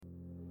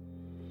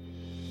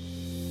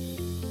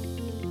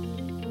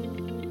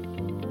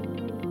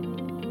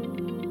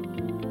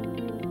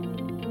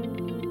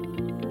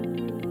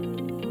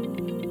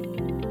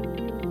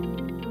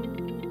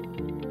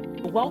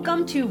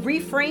Welcome to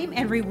Reframe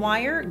and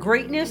Rewire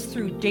Greatness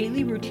Through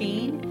Daily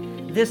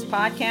Routine. This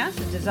podcast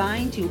is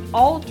designed to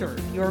alter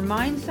your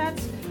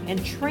mindsets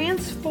and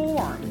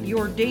transform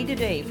your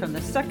day-to-day from the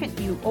second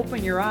you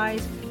open your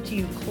eyes to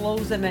you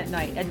close them at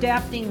night,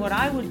 adapting what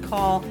I would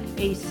call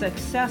a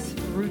success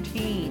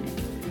routine.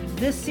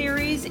 This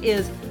series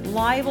is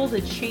liable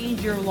to change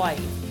your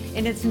life,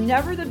 and it's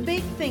never the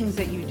big things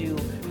that you do,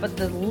 but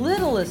the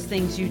littlest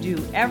things you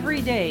do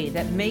every day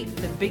that make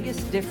the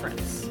biggest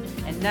difference.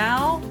 And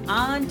now,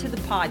 on to the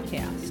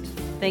podcast.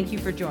 Thank you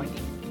for joining.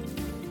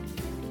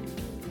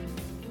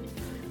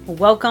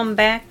 Welcome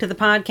back to the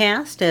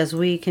podcast as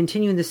we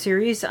continue the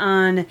series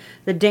on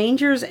the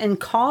dangers and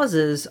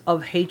causes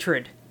of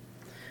hatred.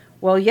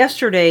 Well,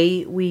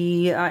 yesterday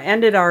we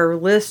ended our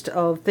list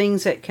of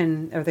things that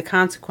or the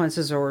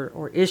consequences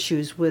or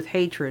issues with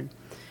hatred,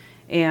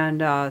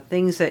 and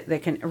things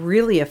that can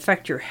really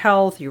affect your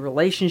health, your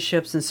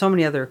relationships, and so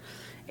many other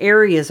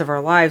areas of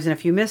our lives. And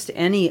if you missed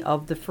any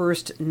of the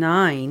first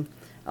 9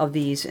 of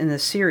these in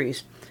this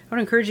series, I would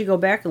encourage you to go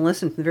back and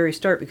listen from the very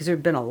start, because there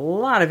have been a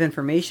lot of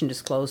information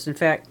disclosed. In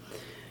fact,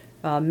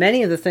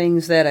 many of the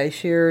things that I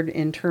shared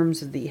in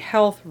terms of the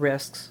health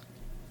risks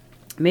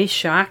may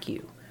shock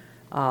you.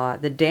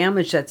 The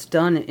damage that's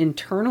done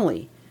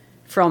internally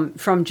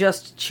from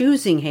just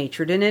choosing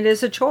hatred, and it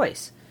is a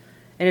choice.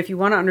 And if you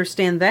want to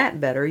understand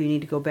that better, you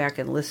need to go back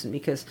and listen,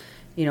 because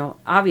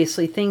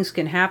obviously things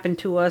can happen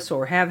to us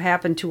or have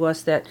happened to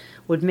us that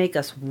would make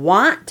us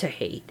want to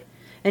hate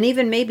and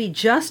even maybe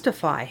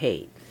justify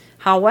hate.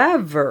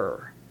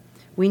 However,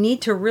 we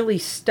need to really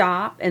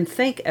stop and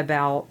think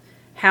about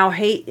how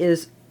hate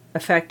is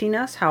affecting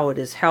us, how it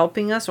is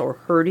helping us or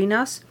hurting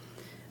us,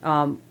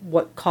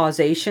 what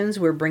causations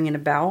we're bringing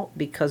about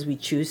because we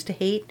choose to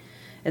hate.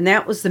 And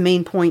that was the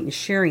main point in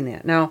sharing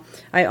that. Now,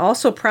 I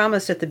also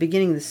promised at the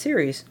beginning of the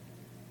series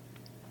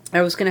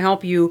I was going to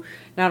help you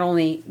not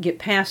only get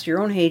past your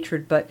own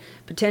hatred, but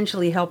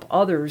potentially help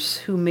others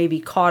who may be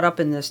caught up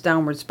in this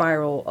downward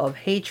spiral of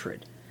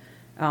hatred.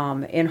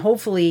 And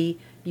hopefully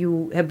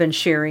you have been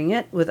sharing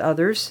it with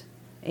others,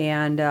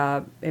 and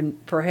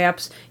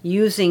perhaps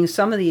using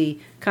some of the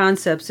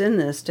concepts in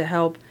this to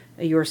help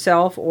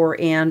yourself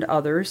and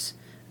others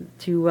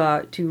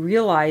to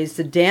realize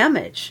the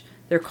damage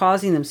they're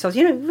causing themselves.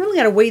 You really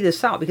got to weigh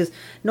this out, because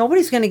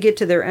nobody's going to get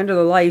to their end of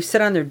their life,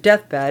 sit on their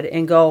deathbed,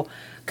 and go,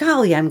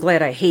 golly, I'm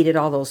glad I hated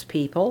all those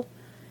people.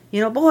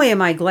 Boy,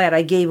 am I glad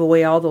I gave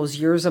away all those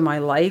years of my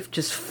life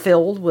just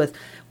filled with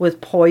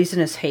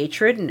poisonous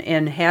hatred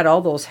and had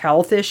all those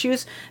health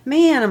issues.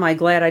 Man, am I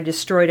glad I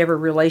destroyed every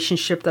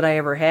relationship that I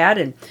ever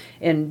had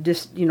and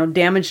just,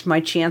 damaged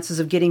my chances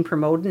of getting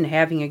promoted and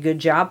having a good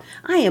job.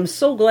 I am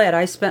so glad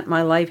I spent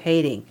my life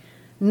hating.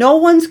 No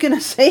one's going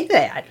to say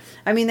that.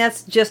 I mean,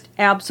 that's just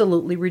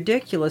absolutely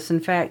ridiculous.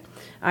 In fact,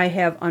 I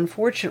have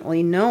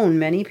unfortunately known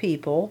many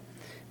people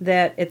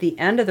that at the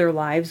end of their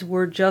lives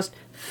were just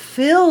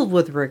filled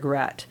with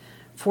regret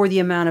for the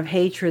amount of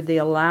hatred they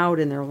allowed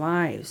in their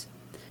lives.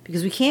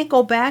 Because we can't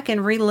go back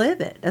and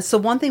relive it. That's the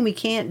one thing we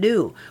can't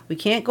do. We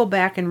can't go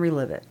back and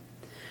relive it.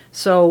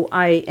 So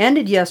I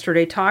ended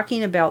yesterday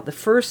talking about the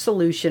first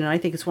solution, and I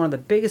think it's one of the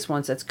biggest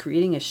ones, that's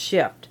creating a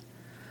shift.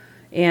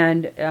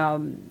 And,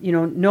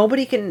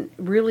 nobody can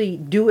really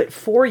do it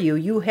for you.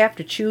 You have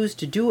to choose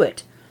to do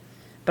it.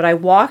 But I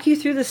walk you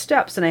through the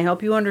steps, and I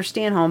help you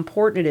understand how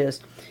important it is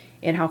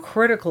and how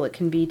critical it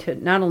can be to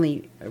not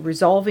only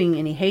resolving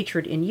any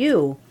hatred in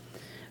you,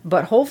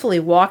 but hopefully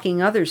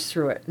walking others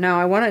through it. Now,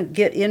 I want to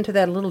get into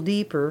that a little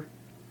deeper.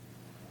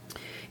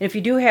 If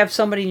you do have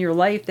somebody in your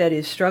life that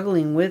is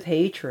struggling with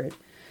hatred,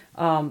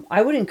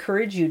 I would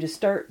encourage you to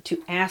start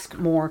to ask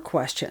more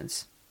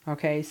questions.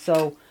 Okay,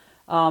 so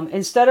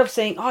instead of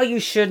saying, "Oh, you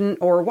shouldn't,"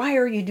 or "Why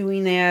are you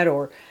doing that?"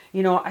 or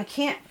I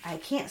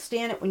can't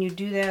stand it when you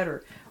do that,"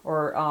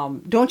 or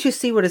 "Don't you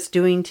see what it's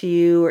doing to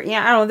you?" Or I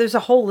don't know. There's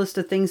a whole list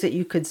of things that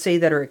you could say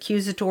that are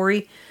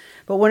accusatory.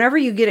 But whenever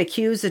you get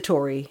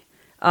accusatory,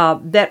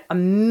 that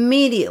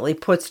immediately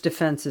puts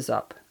defenses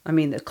up. I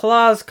mean, the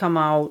claws come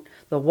out,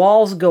 the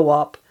walls go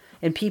up,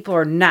 and people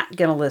are not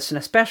going to listen,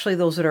 especially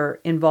those that are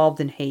involved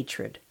in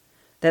hatred.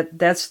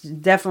 That's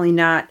definitely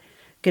not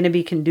going to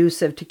be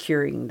conducive to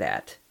curing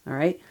that. All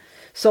right?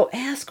 So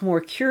ask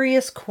more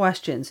curious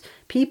questions.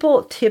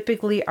 People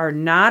typically are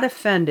not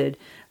offended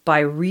by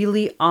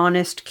really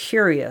honest,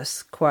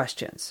 curious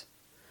questions.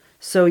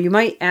 So you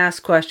might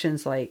ask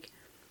questions like,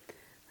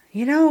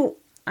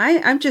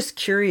 I'm just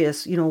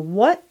curious,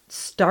 what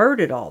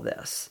started all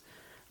this?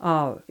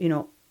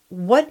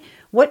 What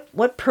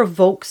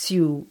provokes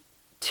you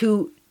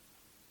to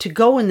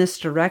go in this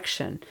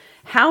direction?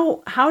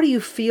 How do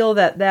you feel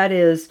that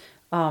is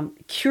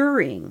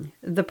curing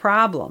the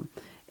problem?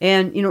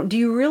 And, do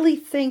you really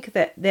think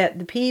that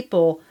the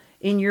people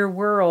in your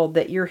world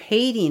that you're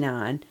hating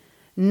on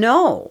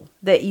know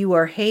that you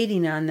are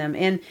hating on them?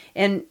 And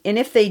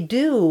if they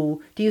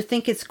do you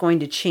think it's going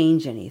to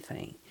change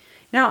anything?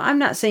 Now, I'm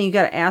not saying you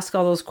got to ask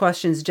all those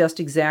questions just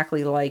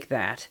exactly like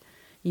that.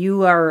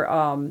 You are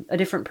a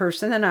different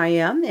person than I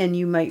am, and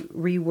you might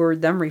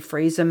reword them,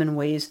 rephrase them in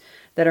ways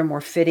that are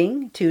more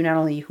fitting to not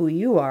only who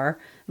you are,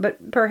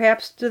 but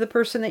perhaps to the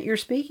person that you're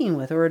speaking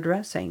with or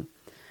addressing.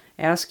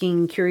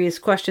 Asking curious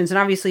questions, and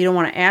obviously you don't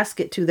want to ask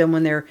it to them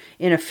when they're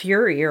in a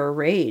fury or a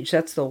rage.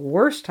 That's the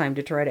worst time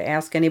to try to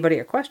ask anybody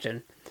a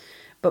question.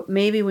 But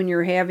maybe when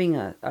you're having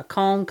a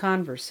calm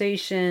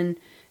conversation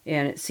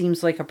and it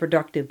seems like a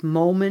productive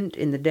moment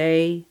in the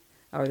day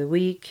or the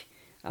week,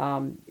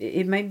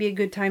 it might be a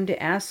good time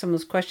to ask some of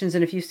those questions.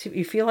 And if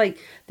you feel like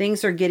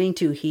things are getting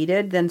too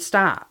heated, then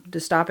stop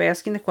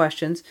asking the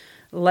questions.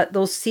 Let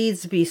those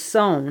seeds be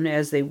sown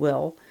as they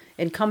will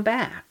and come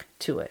back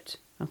to it.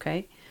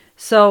 Okay.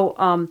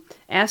 So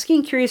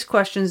asking curious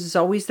questions is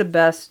always the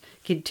best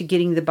to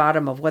getting the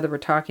bottom of whether we're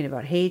talking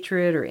about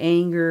hatred or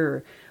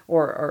anger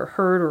or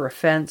hurt or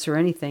offense or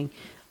anything.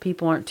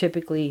 People aren't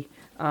typically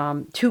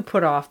too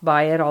put off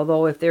by it,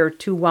 although if they're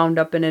too wound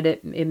up in it,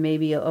 it may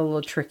be a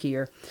little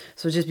trickier.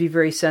 So just be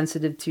very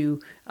sensitive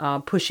to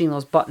pushing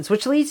those buttons,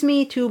 which leads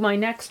me to my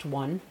next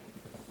one.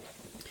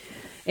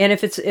 And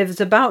if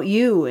it's about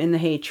you in the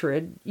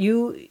hatred,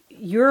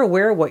 you're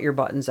aware of what your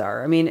buttons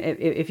are. I mean,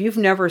 if you've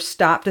never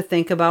stopped to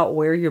think about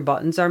where your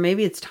buttons are,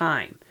 maybe it's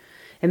time.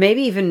 And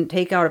maybe even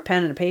take out a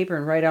pen and a paper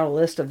and write out a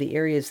list of the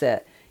areas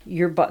that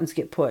your buttons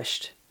get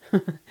pushed.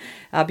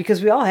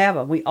 Because we all have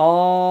them. We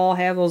all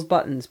have those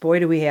buttons. Boy,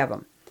 do we have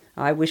them.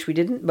 I wish we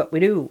didn't, but we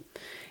do.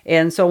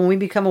 And so when we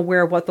become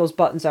aware of what those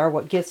buttons are,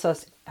 what gets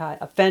us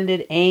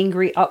offended,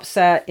 angry,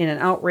 upset, in an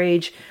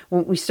outrage,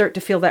 when we start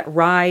to feel that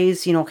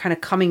rise, kind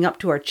of coming up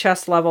to our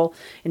chest level,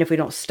 and if we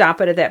don't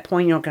stop it at that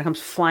point, it comes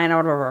flying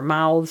out of our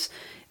mouths.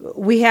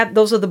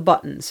 Those are the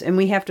buttons, and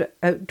we have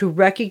to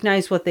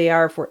recognize what they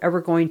are if we're ever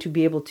going to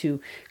be able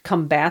to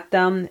combat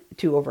them,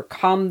 to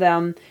overcome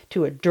them,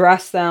 to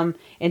address them,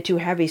 and to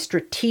have a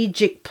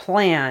strategic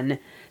plan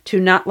to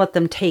not let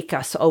them take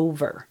us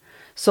over.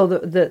 So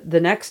the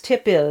next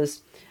tip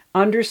is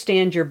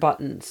understand your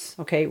buttons,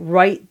 okay?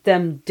 Write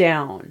them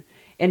down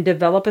and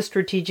develop a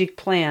strategic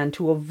plan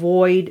to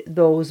avoid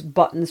those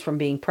buttons from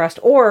being pressed.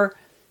 Or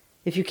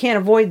if you can't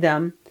avoid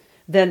them,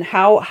 then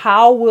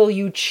how will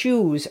you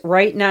choose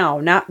right now,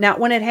 not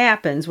when it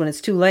happens, when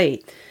it's too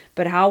late,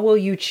 but how will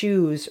you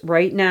choose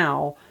right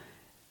now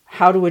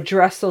how to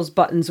address those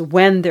buttons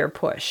when they're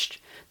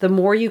pushed? The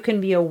more you can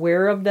be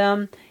aware of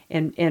them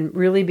and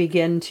really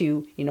begin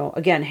to,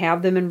 again,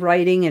 have them in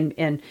writing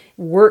and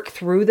work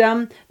through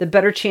them, the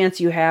better chance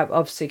you have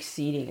of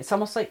succeeding. It's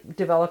almost like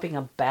developing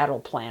a battle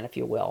plan, if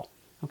you will.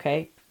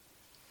 Okay?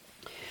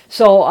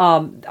 So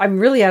I'm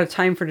really out of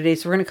time for today,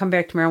 so we're going to come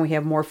back tomorrow and we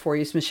have more for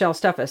you. It's Michelle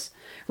Steffes.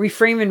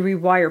 Reframe and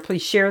Rewire.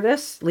 Please share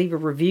this, leave a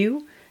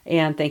review,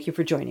 and thank you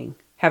for joining.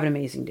 Have an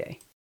amazing day.